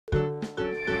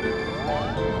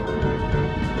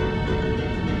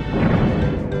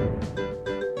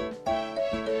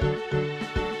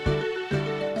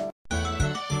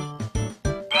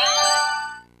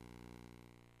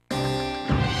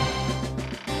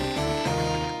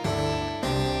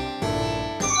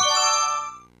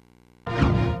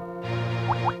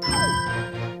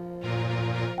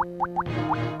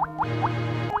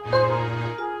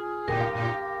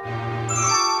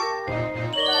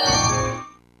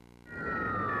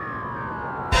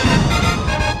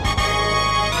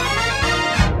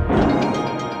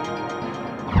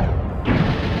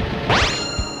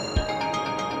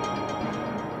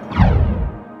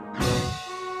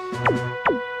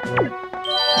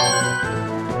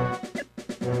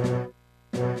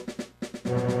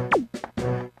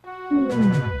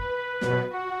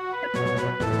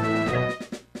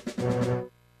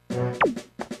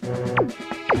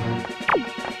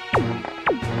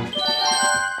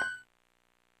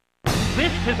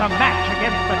is a match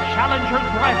against the challenger's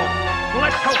rival.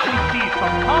 Let's hope we see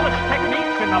some polished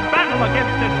techniques in the battle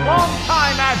against this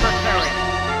long-time adversary.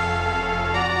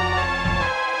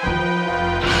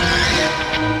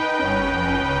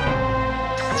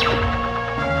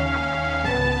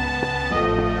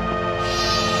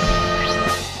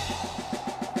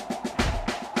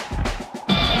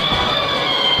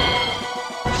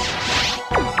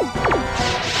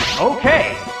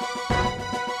 Okay.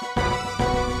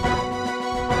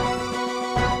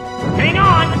 Hang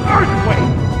on, Earthquake!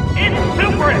 It's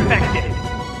super effective!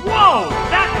 Whoa,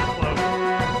 that was close!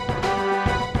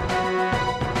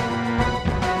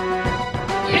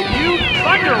 It used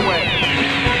Thunder Wave!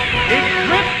 It's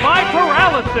gripped by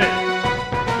paralysis!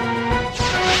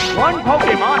 One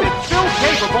Pokémon is still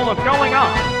capable of going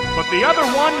on, but the other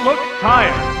one looks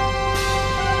tired.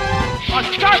 A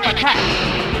sharp attack!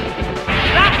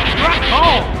 That struck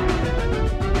home!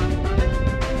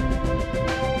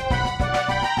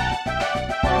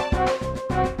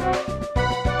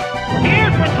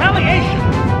 Here's retaliation!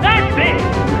 That's it!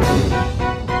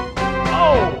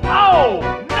 Oh! Oh!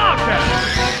 Knockout!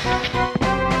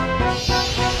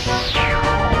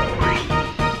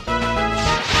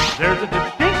 There's a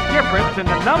distinct difference in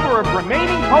the number of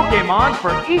remaining Pokémon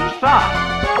for each side.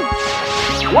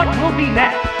 What will be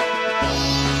next?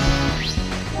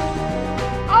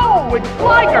 Oh, it's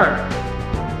Gligar!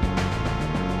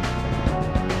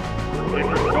 It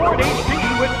restored HP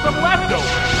with some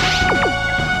leftovers.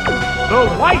 The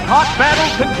white-hot battle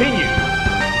continues.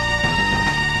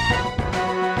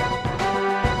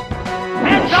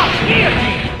 Heads up,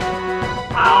 guillotine!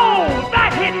 Oh,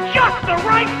 that hit just the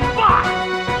right spot!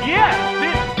 Yes,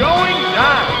 it's going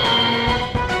down!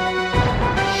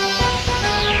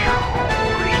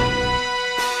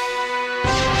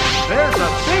 There's a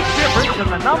big difference in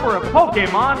the number of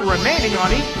Pokémon remaining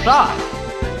on each side.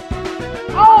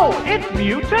 Oh, it's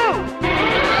Mewtwo!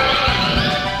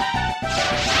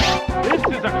 This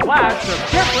is a clash of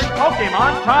different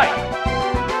Pokémon types.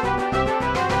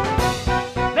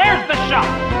 There's the shot!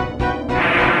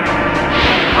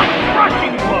 A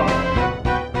crushing blow!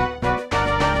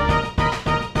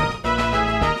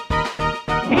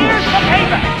 Here's the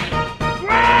payback!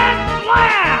 Grand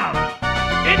Slam!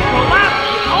 It collapsed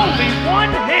with only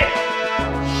one hit!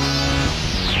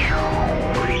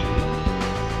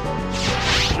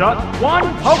 Just one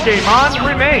Pokémon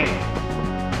remains!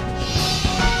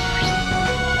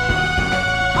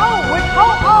 Oh, it's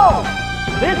Ho-Oh!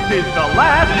 This is the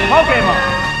last Pokémon!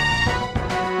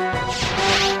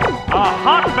 A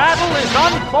hot battle is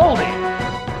unfolding!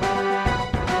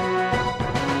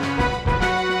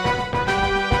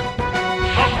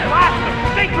 A blast of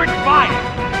sacred fire!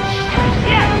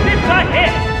 Yes, it's a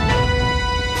hit!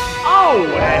 Oh,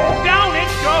 and down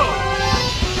it goes!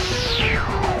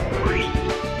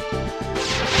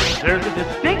 There's a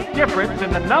distinct difference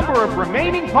in the number of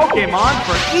remaining Pokémon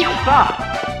for each side.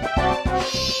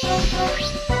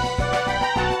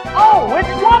 Oh, it's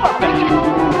Wobbuffet!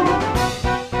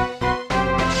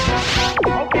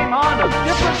 Pokémon of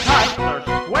different types are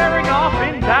squaring off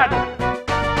in battle.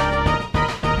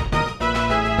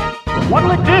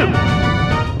 What'll it do?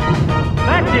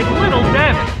 That did little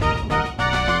damage.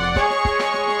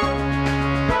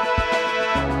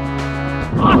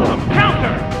 Awesome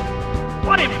counter!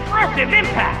 What impressive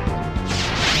impact!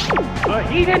 The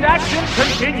heated action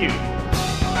continues.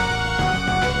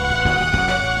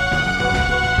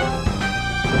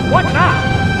 What now?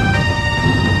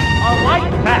 A light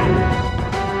attack.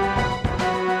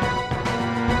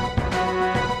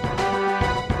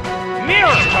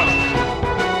 Mirror Coat.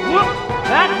 Whoops,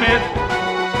 that missed.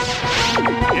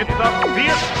 It's a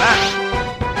fierce battle.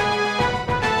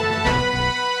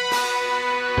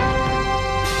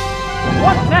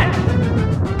 What's next?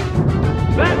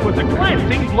 That was a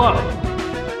glancing blow.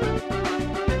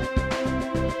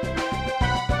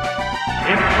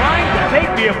 It's trying to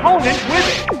take the opponent with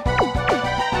it.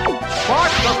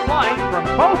 Sparks are flying from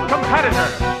both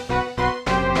competitors.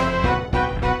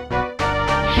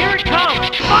 Here it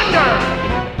comes! Thunder!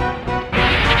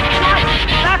 Right,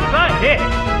 that's a hit!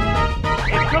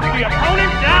 It took the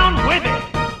opponent down with it.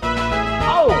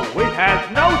 Oh, it has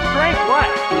no strength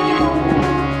left.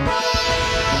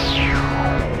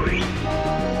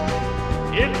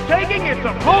 It's taking its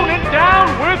opponent down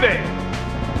with it.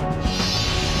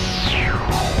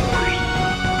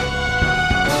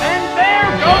 And there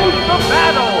goes the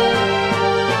battle!